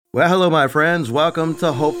Well, hello, my friends. Welcome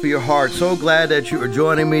to Hope for Your Heart. So glad that you are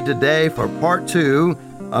joining me today for part 2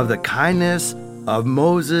 of the kindness of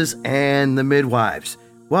Moses and the Midwives.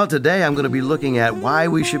 Well, today I'm going to be looking at why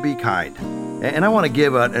we should be kind. And I want to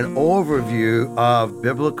give an overview of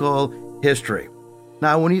biblical history.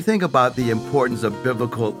 Now, when you think about the importance of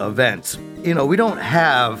biblical events, we don't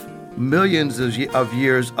have millions of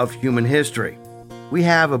years of human history. We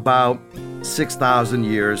have about 6,000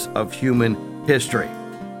 years of human history.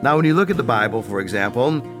 Now, when you look at the Bible, for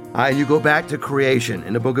example, and you go back to creation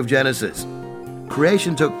in the book of Genesis,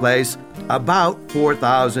 creation took place about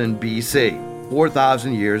 4,000 BC,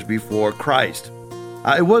 4,000 years before Christ.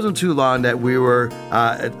 It wasn't too long that we were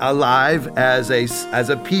alive as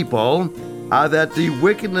a people that the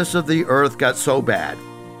wickedness of the earth got so bad.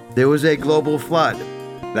 There was a global flood.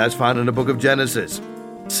 That's found in the book of Genesis.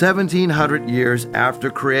 1,700 years after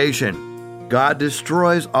creation, God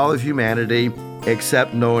destroys all of humanity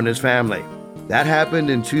except Noah and his family. That happened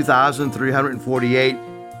in 2348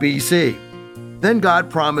 BC. Then God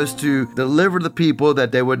promised to deliver the people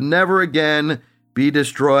that they would never again be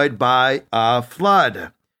destroyed by a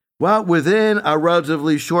flood. Well, within a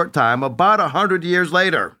relatively short time, about 100 years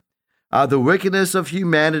later, the wickedness of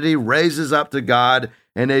humanity raises up to God,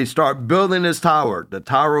 and they start building this tower, the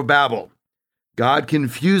Tower of Babel. God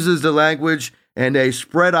confuses the language, and they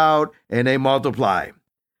spread out and they multiply.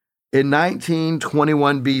 In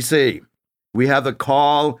 1921 BC, we have the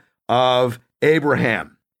call of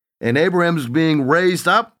Abraham. And Abraham's being raised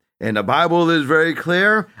up, and the Bible is very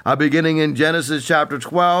clear, beginning in Genesis chapter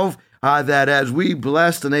 12, that as we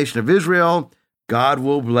bless the nation of Israel, God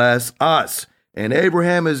will bless us. And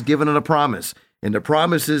Abraham is given a promise. And the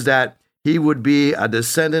promise is that he would be a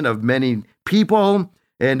descendant of many people,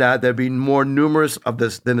 and there'd be more numerous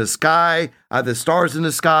than the sky, the stars in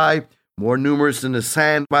the sky, more numerous than the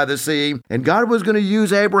sand by the sea. And God was going to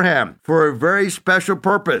use Abraham for a very special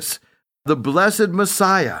purpose. The blessed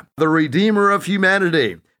Messiah, the Redeemer of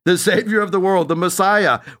humanity, the Savior of the world, the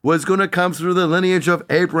Messiah, was going to come through the lineage of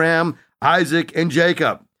Abraham, Isaac, and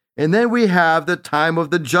Jacob. And then we have the time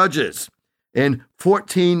of the Judges in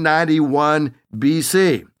 1491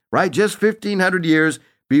 BC, right? Just 1,500 years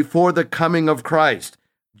before the coming of Christ.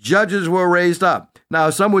 Judges were raised up.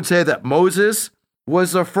 Now, some would say that Moses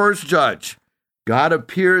was the first judge. God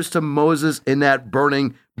appears to Moses in that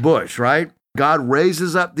burning bush, right? God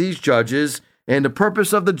raises up these judges, and the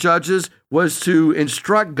purpose of the judges was to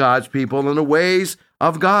instruct God's people in the ways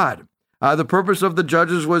of God. The purpose of the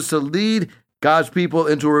judges was to lead God's people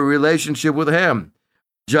into a relationship with Him.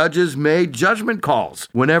 Judges made judgment calls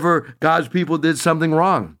whenever God's people did something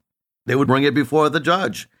wrong. They would bring it before the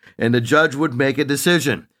judge, and the judge would make a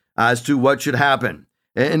decision as to what should happen.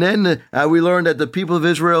 And then we learned that the people of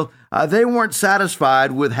Israel, they weren't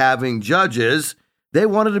satisfied with having judges. They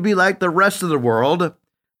wanted to be like the rest of the world.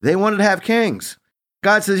 They wanted to have kings.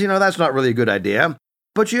 God says, that's not really a good idea.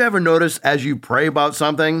 But you ever notice as you pray about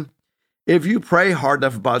something, if you pray hard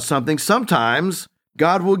enough about something, sometimes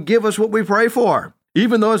God will give us what we pray for,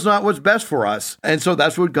 even though it's not what's best for us. And so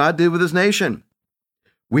that's what God did with His nation.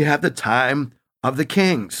 We have the time of the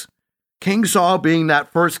kings. King Saul being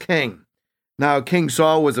that first king. Now, King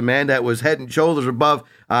Saul was a man that was head and shoulders above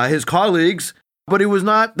his colleagues, but he was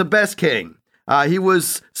not the best king. He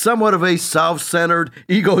was somewhat of a self-centered,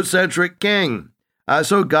 egocentric king.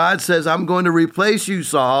 So God says, I'm going to replace you,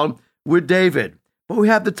 Saul, with David. But we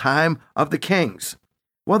have the time of the kings.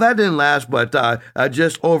 Well, that didn't last but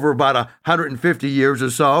just over about 150 years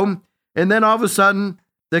or so. And then all of a sudden,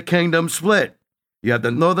 the kingdom split. You have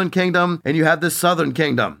the northern kingdom and you have the southern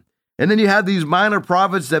kingdom. And then you have these minor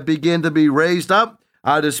prophets that begin to be raised up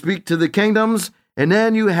to speak to the kingdoms. And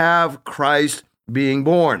then you have Christ being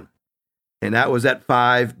born. And that was at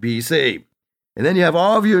 5 BC. And then you have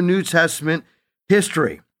all of your New Testament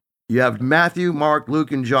history. You have Matthew, Mark,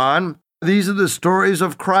 Luke, and John. These are the stories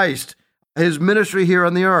of Christ, His ministry here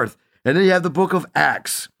on the earth. And then you have the book of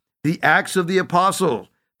Acts, the Acts of the Apostles,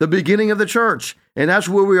 the beginning of the church. And that's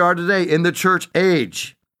where we are today in the church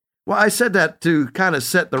age. Well, I said that to kind of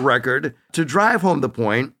set the record, to drive home the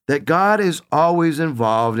point that God is always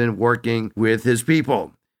involved in working with His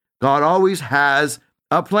people. God always has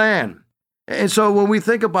a plan. And so when we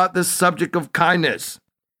think about this subject of kindness,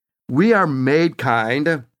 we are made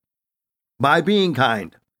kind by being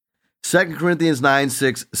kind. 2 Corinthians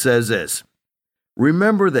 9:6 says this,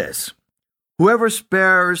 remember this, whoever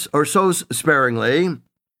spares or sows sparingly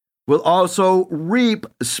will also reap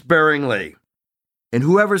sparingly. And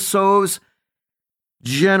whoever sows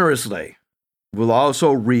generously will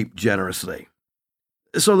also reap generously.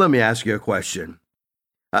 So let me ask you a question.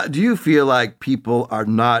 Do you feel like people are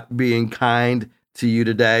not being kind to you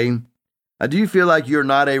today? Do you feel like you're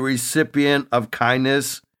not a recipient of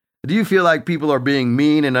kindness? Do you feel like people are being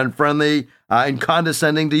mean and unfriendly and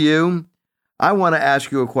condescending to you? I want to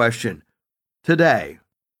ask you a question. Today,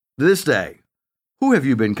 this day, who have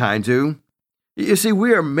you been kind to? You see,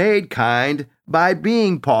 we are made kind by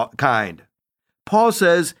being kind. Paul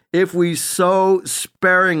says, if we sow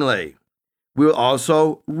sparingly, we'll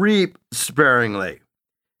also reap sparingly.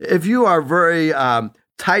 If you are very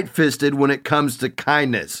tight-fisted when it comes to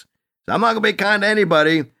kindness, I'm not going to be kind to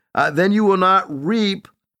anybody, then you will not reap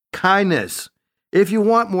kindness. If you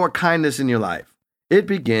want more kindness in your life, it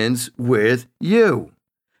begins with you.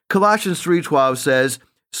 Colossians 3:12 says,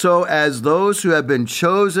 so as those who have been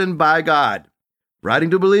chosen by God, writing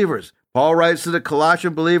to believers, Paul writes to the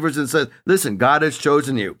Colossian believers and says, listen, God has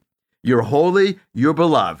chosen you. You're holy, you're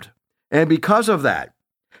beloved. And because of that,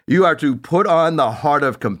 you are to put on the heart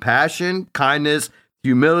of compassion, kindness,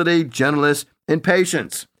 humility, gentleness, and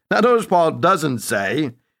patience. Now, notice Paul doesn't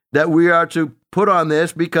say that we are to put on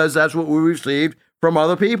this because that's what we received from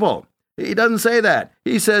other people. He doesn't say that.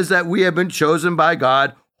 He says that we have been chosen by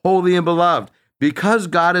God, holy and beloved. Because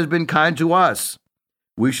God has been kind to us,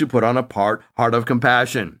 we should put on a heart of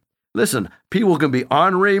compassion. Listen, people can be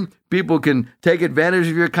ornery. People can take advantage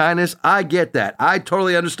of your kindness. I get that. I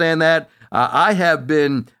totally understand that. I have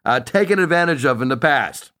been taken advantage of in the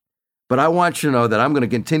past. But I want you to know that I'm going to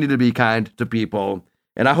continue to be kind to people.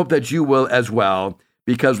 And I hope that you will as well,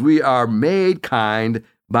 because we are made kind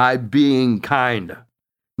by being kind.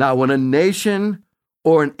 Now, when a nation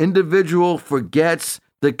or an individual forgets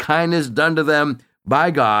the kindness done to them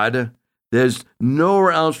by God, there's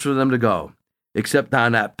nowhere else for them to go except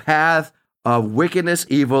down that path of wickedness,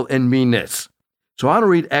 evil, and meanness. So I want to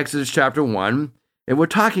read Exodus chapter 1, and we're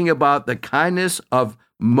talking about the kindness of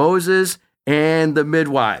Moses and the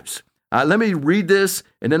midwives. Let me read this,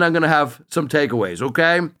 and then I'm going to have some takeaways,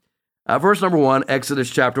 okay? Verse number 1, Exodus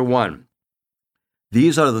chapter 1.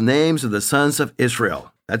 These are the names of the sons of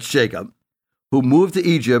Israel, that's Jacob, who moved to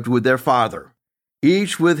Egypt with their father,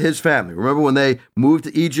 each with his family. Remember when they moved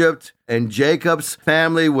to Egypt and Jacob's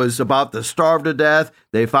family was about to starve to death?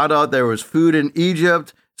 They found out there was food in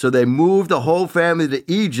Egypt, so they moved the whole family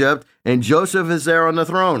to Egypt, and Joseph is there on the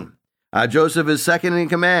throne. Joseph is second in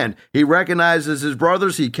command. He recognizes his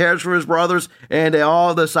brothers, he cares for his brothers, and they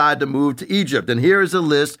all decide to move to Egypt. And here is a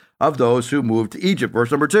list of those who moved to Egypt.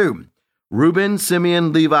 Verse number 2. Reuben,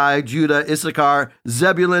 Simeon, Levi, Judah, Issachar,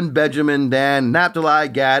 Zebulun, Benjamin, Dan, Naphtali,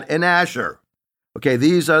 Gad, and Asher. Okay,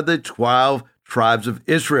 these are the 12 tribes of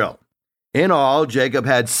Israel. In all, Jacob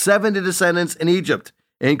had 70 descendants in Egypt,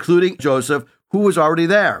 including Joseph, who was already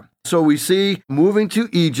there. So we see moving to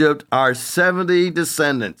Egypt are 70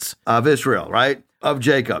 descendants of Israel, right? Of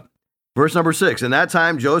Jacob. Verse number 6, in that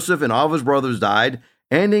time, Joseph and all of his brothers died,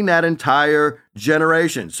 ending that entire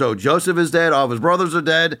generation. So Joseph is dead, all of his brothers are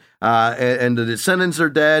dead, and the descendants are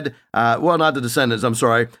dead. Well, not the descendants, I'm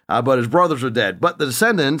sorry, but his brothers are dead. But the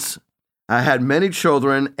descendants had many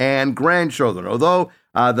children and grandchildren. Although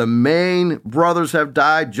the main brothers have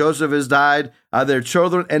died, Joseph has died, their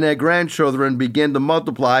children and their grandchildren begin to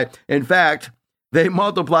multiply. In fact, they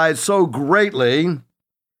multiplied so greatly,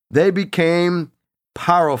 they became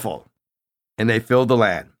powerful, and they filled the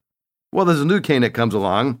land. Well, there's a new king that comes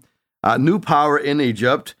along, new power in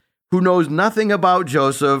Egypt, who knows nothing about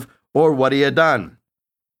Joseph or what he had done.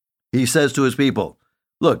 He says to his people,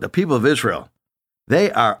 look, the people of Israel,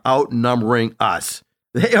 they are outnumbering us.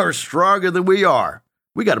 They are stronger than we are.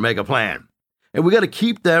 We got to make a plan. And we got to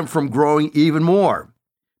keep them from growing even more.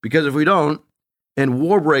 Because if we don't, and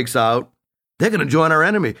war breaks out, they're going to join our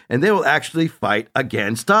enemy, and they will actually fight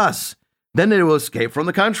against us. Then they will escape from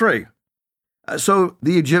the country. So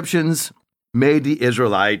the Egyptians made the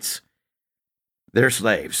Israelites their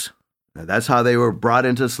slaves. Now, that's how they were brought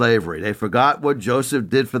into slavery. They forgot what Joseph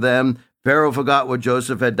did for them. Pharaoh forgot what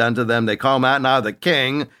Joseph had done to them. They call him out now the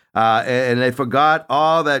king, and they forgot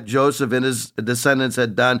all that Joseph and his descendants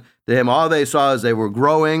had done to him. All they saw is they were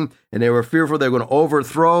growing, and they were fearful they were going to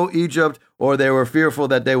overthrow Egypt, or they were fearful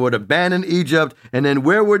that they would abandon Egypt. And then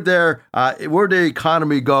where would their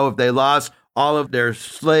economy go if they lost all of their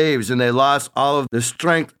slaves and they lost all of the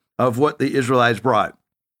strength of what the Israelites brought?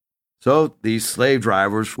 So these slave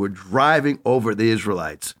drivers were driving over the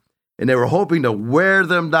Israelites, and they were hoping to wear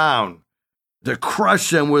them down, to crush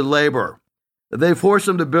them with labor. They forced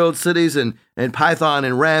them to build cities in Pithom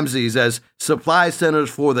and Ramses as supply centers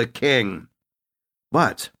for the king.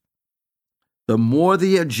 But the more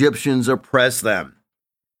the Egyptians oppressed them,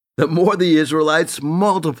 the more the Israelites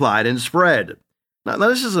multiplied and spread. Now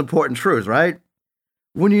this is important truth, right?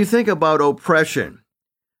 When you think about oppression,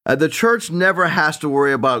 The church never has to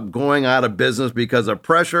worry about going out of business because of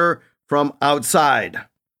pressure from outside.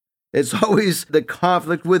 It's always the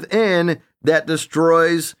conflict within that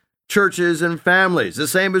destroys churches and families. The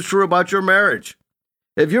same is true about your marriage.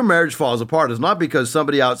 If your marriage falls apart, it's not because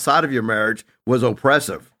somebody outside of your marriage was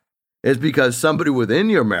oppressive. It's because somebody within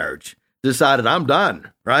your marriage decided, I'm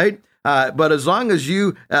done, right? But as long as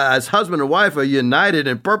you, as husband and wife, are united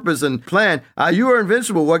in purpose and plan, you are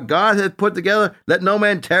invincible. What God has put together, let no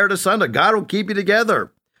man tear it asunder. God will keep you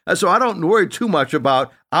together. So I don't worry too much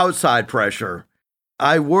about outside pressure.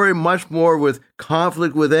 I worry much more with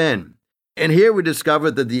conflict within. And here we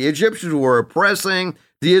discovered that the Egyptians were oppressing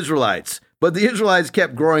the Israelites, but the Israelites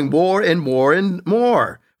kept growing more and more and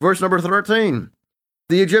more. Verse number 13,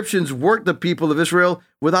 the Egyptians worked the people of Israel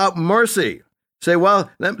without mercy. Say, well,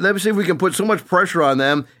 let me see if we can put so much pressure on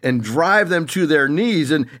them and drive them to their knees,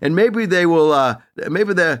 and maybe they will,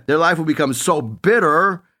 maybe their life will become so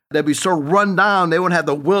bitter, they'll be so run down, they won't have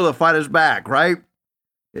the will to fight us back, right?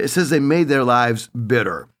 It says they made their lives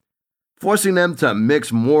bitter, forcing them to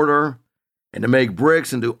mix mortar and to make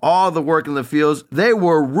bricks and do all the work in the fields. They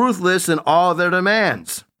were ruthless in all their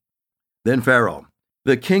demands. Then Pharaoh,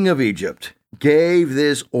 the king of Egypt, gave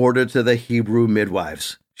this order to the Hebrew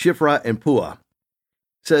midwives, Shiphrah and Puah.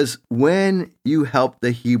 Says, when you help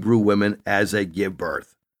the Hebrew women as they give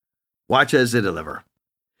birth, watch as they deliver.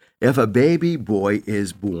 If a baby boy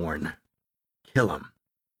is born, kill him.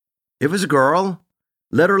 If it's a girl,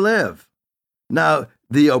 let her live. Now,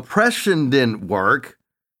 the oppression didn't work,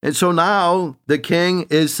 and so now the king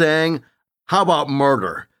is saying, how about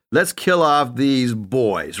murder? Let's kill off these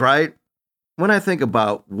boys, right? When I think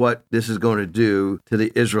about what this is going to do to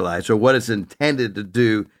the Israelites, or what it's intended to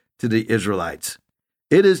do to the Israelites,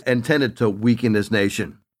 it is intended to weaken this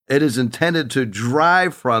nation. It is intended to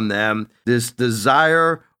drive from them this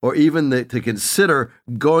desire or even to consider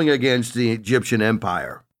going against the Egyptian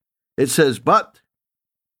empire. It says, but,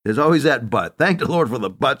 there's always that but. Thank the Lord for the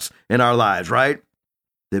buts in our lives, right?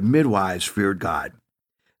 The midwives feared God.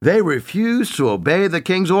 They refused to obey the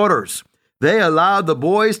king's orders. They allowed the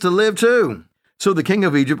boys to live too. So the king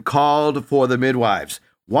of Egypt called for the midwives.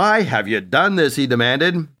 Why have you done this, he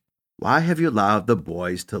demanded. Why have you allowed the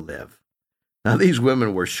boys to live? Now, these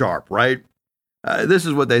women were sharp, right? This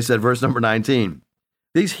is what they said, verse number 19.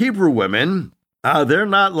 These Hebrew women, they're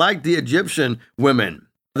not like the Egyptian women,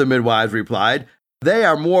 the midwives replied. They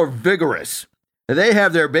are more vigorous. They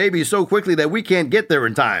have their babies so quickly that we can't get there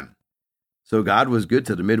in time. So God was good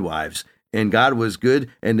to the midwives, and God was good,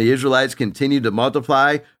 and the Israelites continued to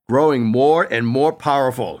multiply, growing more and more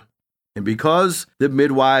powerful. And because the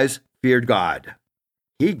midwives feared God,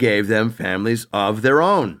 he gave them families of their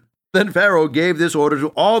own. Then Pharaoh gave this order to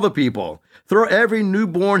all the people. Throw every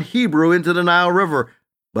newborn Hebrew into the Nile River,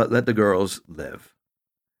 but let the girls live.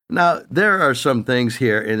 Now, there are some things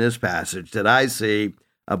here in this passage that I see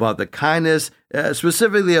about the kindness,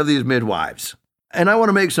 specifically of these midwives. And I want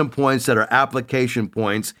to make some points that are application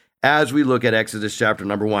points as we look at Exodus chapter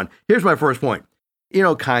number 1. Here's my first point.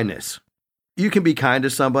 Kindness. You can be kind to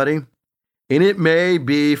somebody, and it may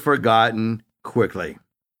be forgotten quickly,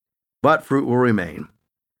 but fruit will remain.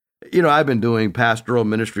 I've been doing pastoral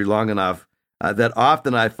ministry long enough that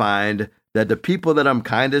often I find that the people that I'm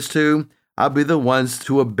kindest to, I'll be the ones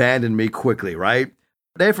to abandon me quickly, right?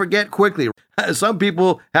 They forget quickly. Some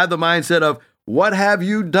people have the mindset of, what have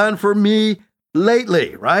you done for me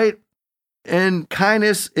lately, right? And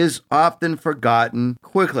kindness is often forgotten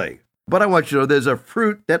quickly. But I want you to know there's a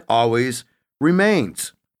fruit that always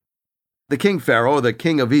remains. The king Pharaoh, the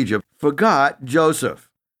king of Egypt, forgot Joseph,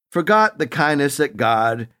 forgot the kindness that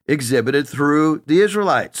God exhibited through the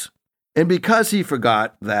Israelites. And because he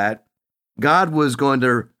forgot that, God was going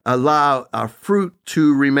to allow a fruit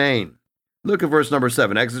to remain. Look at verse number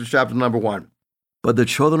 7, Exodus chapter number 1. But the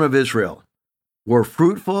children of Israel were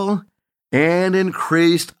fruitful and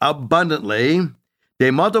increased abundantly. They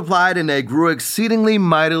multiplied and they grew exceedingly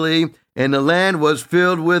mightily, and the land was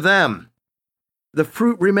filled with them. The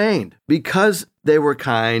fruit remained because they were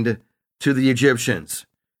kind to the Egyptians,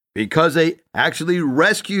 because they actually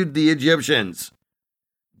rescued the Egyptians.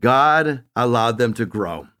 God allowed them to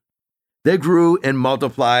grow. They grew and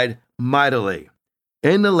multiplied mightily,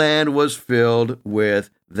 and the land was filled with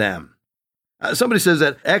them. Somebody says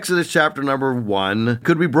that Exodus chapter number 1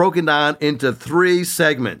 could be broken down into 3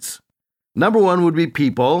 segments. Number 1 would be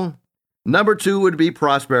people, number 2 would be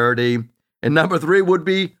prosperity, and number 3 would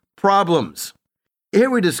be problems. Here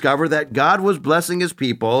we discover that God was blessing his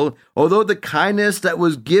people. Although the kindness that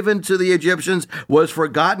was given to the Egyptians was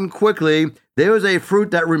forgotten quickly, there was a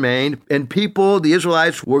fruit that remained, and people, the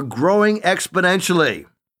Israelites, were growing exponentially,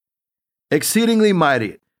 exceedingly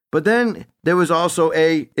mighty. But then there was also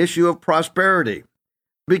an issue of prosperity.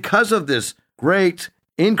 Because of this great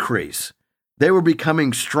increase, they were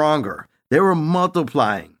becoming stronger. They were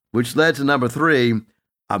multiplying, which led to number 3,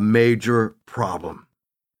 a major problem.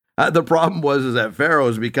 The problem was that Pharaoh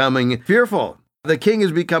is becoming fearful. The king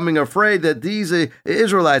is becoming afraid that these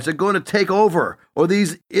Israelites are going to take over, or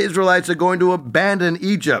these Israelites are going to abandon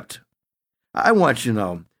Egypt. I want you to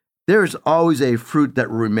know, there is always a fruit that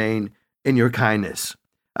will remain in your kindness.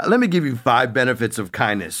 Let me give you 5 benefits of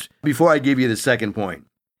kindness before I give you the second point.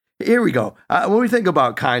 Here we go. When we think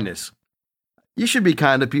about kindness, you should be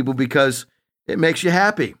kind to people because it makes you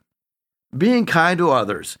happy. Being kind to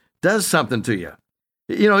others does something to you.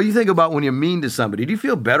 You know, you think about when you're mean to somebody. Do you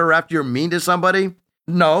feel better after you're mean to somebody?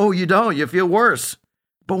 No, you don't. You feel worse.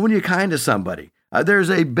 But when you're kind to somebody, there's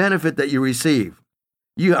a benefit that you receive.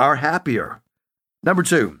 You are happier. Number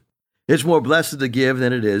 2, it's more blessed to give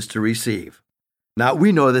than it is to receive. Now,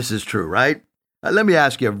 we know this is true, right? Let me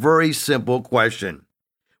ask you a very simple question.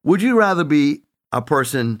 Would you rather be a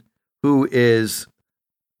person who is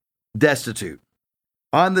destitute,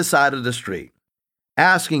 on the side of the street,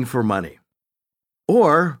 asking for money?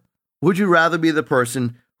 Or would you rather be the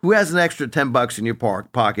person who has an extra $10 in your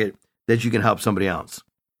pocket that you can help somebody else?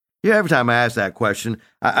 Yeah, every time I ask that question,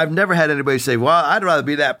 I've never had anybody say, well, I'd rather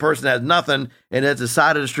be that person that has nothing and at the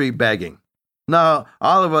side of the street begging. No,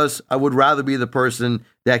 all of us, I would rather be the person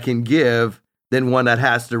that can give than one that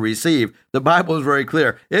has to receive. The Bible is very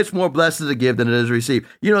clear. It's more blessed to give than it is to receive.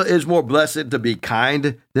 You know, it's more blessed to be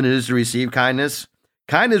kind than it is to receive kindness.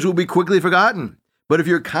 Kindness will be quickly forgotten. But if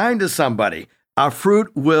you're kind to somebody, our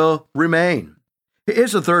fruit will remain.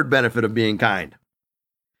 Here's the third benefit of being kind.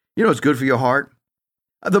 You know, it's good for your heart.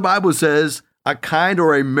 The Bible says, a kind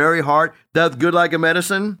or a merry heart doth good like a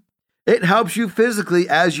medicine. It helps you physically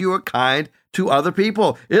as you are kind to other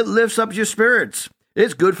people. It lifts up your spirits.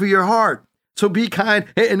 It's good for your heart. So be kind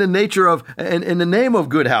in the name of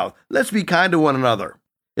good health. Let's be kind to one another.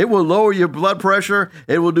 It will lower your blood pressure.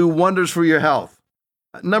 It will do wonders for your health.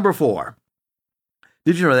 Number 4,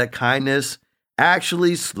 did you know that kindness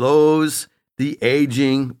actually slows the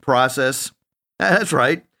aging process? That's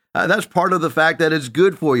right. That's part of the fact that it's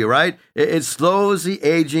good for you, right? It slows the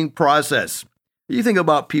aging process. You think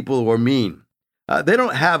about people who are mean. They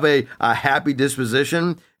don't have a happy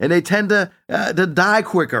disposition, and they tend to die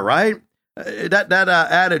quicker, right? That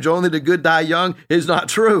adage, only the good die young, is not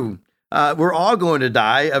true. We're all going to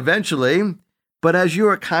die eventually, but as you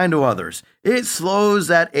are kind to others, it slows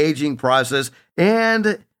that aging process.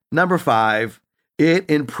 And number 5, it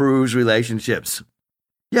improves relationships.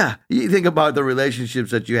 Yeah, you think about the relationships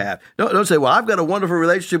that you have. Don't say, well, I've got a wonderful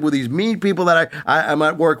relationship with these mean people that I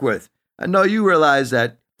might work with. No, you realize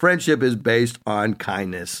that friendship is based on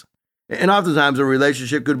kindness. And oftentimes a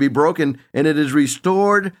relationship could be broken and it is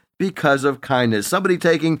restored because of kindness. Somebody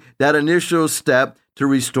taking that initial step to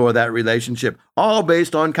restore that relationship, all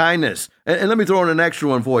based on kindness. And let me throw in an extra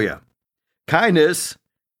one for you. Kindness,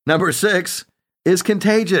 number 6, is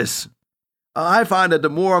contagious. I find that the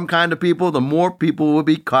more I'm kind to people, the more people will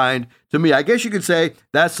be kind to me. I guess you could say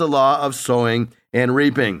that's the law of sowing and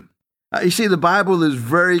reaping. You see, the Bible is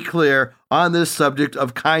very clear on this subject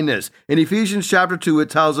of kindness. In Ephesians chapter 2, it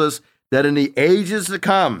tells us that in the ages to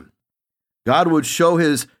come, God would show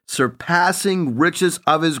his surpassing riches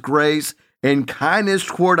of his grace and kindness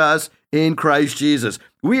toward us in Christ Jesus.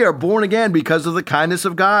 We are born again because of the kindness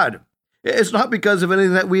of God. It's not because of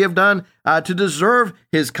anything that we have done to deserve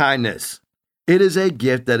his kindness. It is a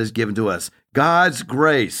gift that is given to us. God's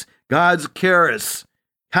grace, God's charis,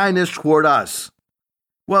 kindness toward us.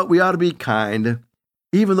 Well, we ought to be kind,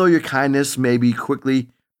 even though your kindness may be quickly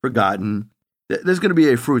forgotten. There's going to be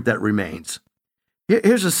a fruit that remains.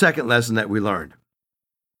 Here's a second lesson that we learned.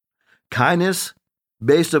 Kindness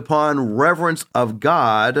based upon reverence of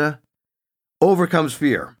God overcomes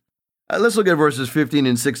fear. Let's look at verses 15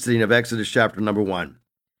 and 16 of Exodus chapter number 1.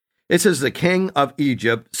 It says, the king of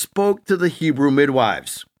Egypt spoke to the Hebrew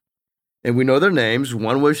midwives. And we know their names.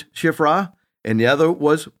 One was Shiphrah, and the other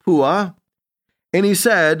was Puah. And he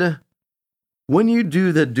said, when you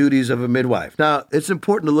do the duties of a midwife. Now, it's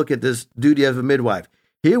important to look at this duty of a midwife.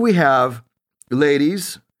 Here we have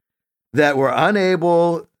ladies that were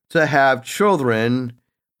unable to have children,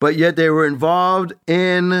 but yet they were involved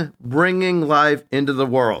in bringing life into the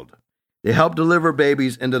world. They helped deliver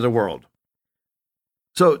babies into the world.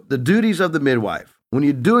 So the duties of the midwife, when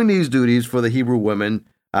you're doing these duties for the Hebrew women,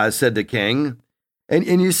 said the king, and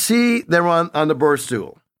you see they're on the birth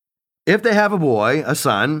stool. If they have a boy, a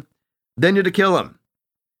son, then you're to kill him.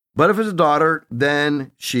 But if it's a daughter,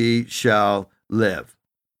 then she shall live.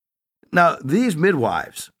 Now, these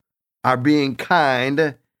midwives are being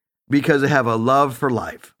kind because they have a love for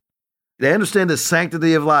life. They understand the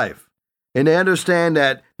sanctity of life, and they understand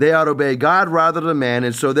that they ought to obey God rather than man,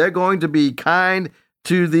 and so they're going to be kind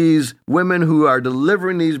to these women who are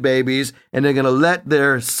delivering these babies, and they're going to let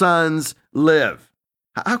their sons live.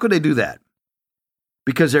 How could they do that?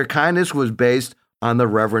 Because their kindness was based on the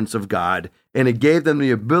reverence of God, and it gave them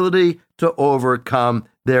the ability to overcome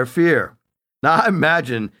their fear. Now, I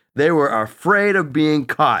imagine they were afraid of being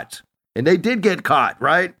caught, and they did get caught,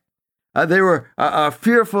 right? They were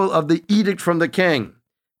fearful of the edict from the king.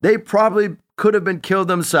 They probably could have been killed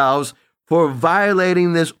themselves for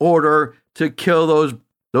violating this order to kill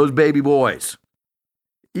those baby boys.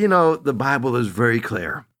 You know, the Bible is very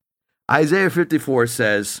clear. Isaiah 54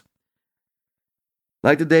 says,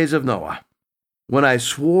 like the days of Noah, when I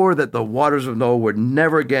swore that the waters of Noah would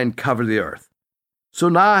never again cover the earth. So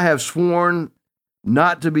now I have sworn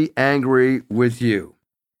not to be angry with you,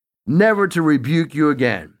 never to rebuke you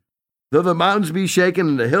again. Though the mountains be shaken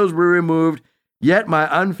and the hills be removed, yet my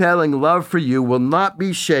unfailing love for you will not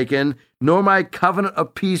be shaken, nor my covenant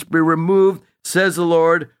of peace be removed, says the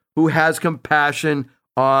Lord, who has compassion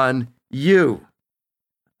on you.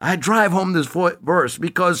 I drive home this verse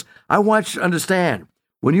because I want you to understand,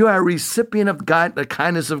 when you are a recipient of God, the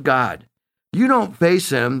kindness of God, you don't face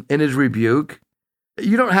him in his rebuke.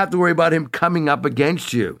 You don't have to worry about him coming up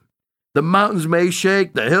against you. The mountains may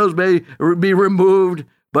shake, the hills may be removed,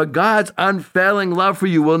 but God's unfailing love for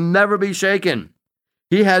you will never be shaken.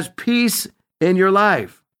 He has peace in your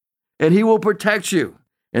life, and he will protect you.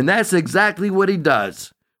 And that's exactly what he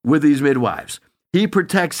does with these midwives. He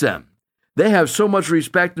protects them. They have so much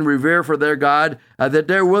respect and revere for their God that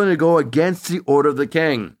they're willing to go against the order of the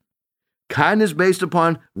king. Kindness based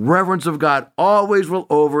upon reverence of God always will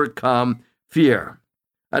overcome fear.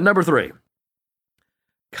 Number 3,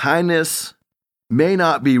 kindness may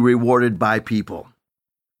not be rewarded by people,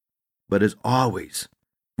 but is always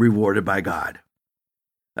rewarded by God.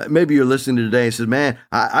 Maybe you're listening today and says, man,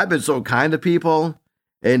 I've been so kind to people,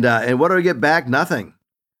 and what do I get back? Nothing.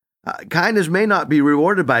 Kindness may not be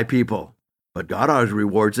rewarded by people, but God always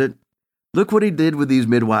rewards it. Look what he did with these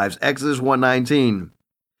midwives. Exodus 1:19.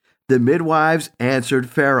 The midwives answered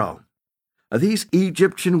Pharaoh. These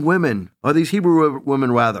Egyptian women, or these Hebrew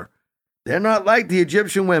women rather, they're not like the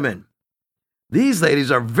Egyptian women. These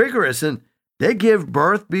ladies are vigorous and they give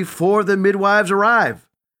birth before the midwives arrive.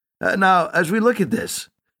 Now, as we look at this,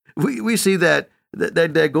 we see that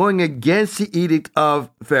they're going against the edict of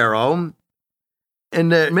Pharaoh,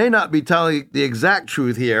 and they may not be telling the exact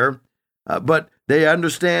truth here, but they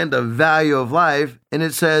understand the value of life, and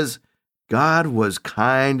it says God was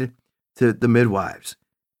kind to the midwives,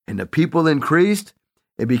 and the people increased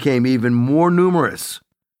and became even more numerous.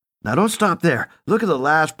 Now, don't stop there. Look at the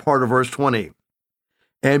last part of verse 20.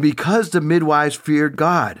 And because the midwives feared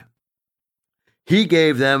God, he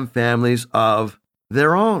gave them families of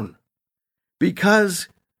their own. Because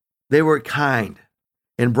they were kind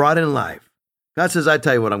and brought in life, God says, I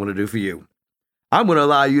tell you what I'm going to do for you. I'm going to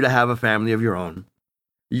allow you to have a family of your own.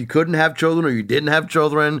 You couldn't have children, or you didn't have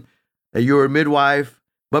children, and you were a midwife.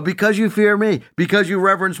 But because you fear me, because you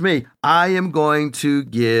reverence me, I am going to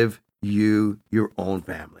give you your own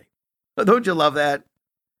family. Don't you love that?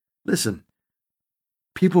 Listen,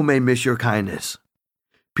 people may miss your kindness.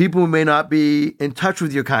 People may not be in touch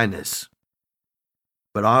with your kindness.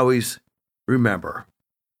 But always remember,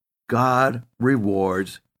 God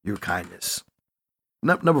rewards your kindness.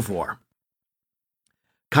 Number 4,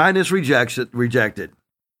 kindness rejected.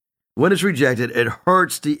 When it's rejected, it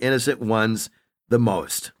hurts the innocent ones the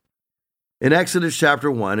most. In Exodus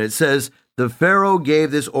chapter 1, it says, the Pharaoh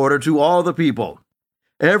gave this order to all the people.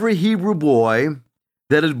 Every Hebrew boy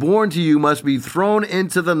that is born to you must be thrown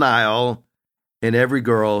into the Nile, and every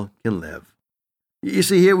girl can live. You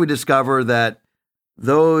see, here we discover that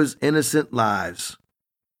those innocent lives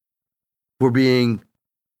were being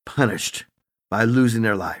punished by losing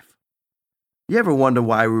their life. You ever wonder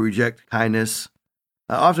why we reject kindness?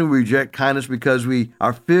 Often we reject kindness because we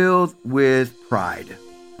are filled with pride.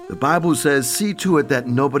 The Bible says, see to it that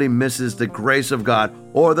nobody misses the grace of God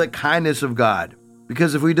or the kindness of God.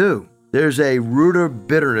 Because if we do, there's a root of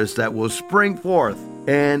bitterness that will spring forth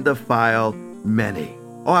and defile many.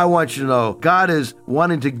 Oh, I want you to know, God is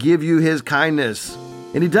wanting to give you his kindness,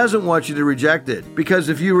 and he doesn't want you to reject it, because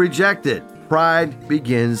if you reject it, pride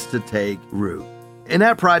begins to take root. And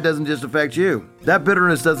that pride doesn't just affect you. That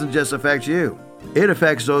bitterness doesn't just affect you. It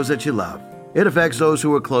affects those that you love. It affects those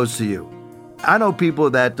who are close to you. I know people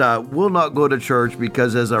that will not go to church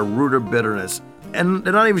because there's a root of bitterness, and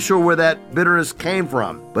they're not even sure where that bitterness came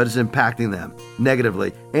from, but it's impacting them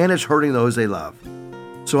negatively, and it's hurting those they love.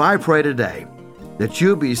 So I pray today that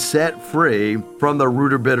you'll be set free from the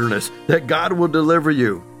root of bitterness, that God will deliver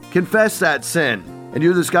you. Confess that sin, and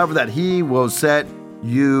you'll discover that He will set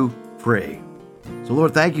you free. So,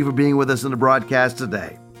 Lord, thank you for being with us in the broadcast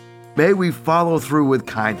today. May we follow through with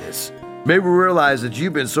kindness. May we realize that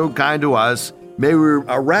you've been so kind to us. May we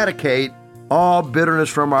eradicate all bitterness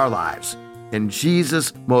from our lives. In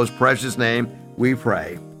Jesus' most precious name, we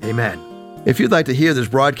pray. Amen. If you'd like to hear this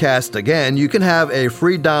broadcast again, you can have a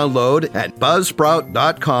free download at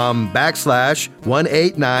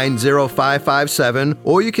buzzsprout.com/1890557,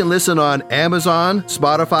 or you can listen on Amazon,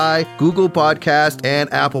 Spotify, Google Podcast,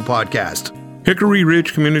 and Apple Podcast. Hickory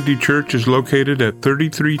Ridge Community Church is located at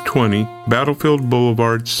 3320 Battlefield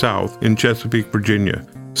Boulevard South in Chesapeake, Virginia.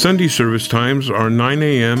 Sunday service times are 9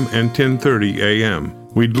 a.m. and 10:30 a.m.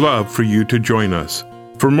 We'd love for you to join us.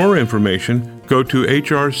 For more information, go to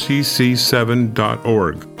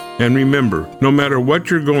hrcc7.org. And remember, no matter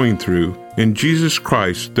what you're going through, in Jesus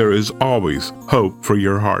Christ there is always hope for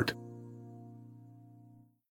your heart.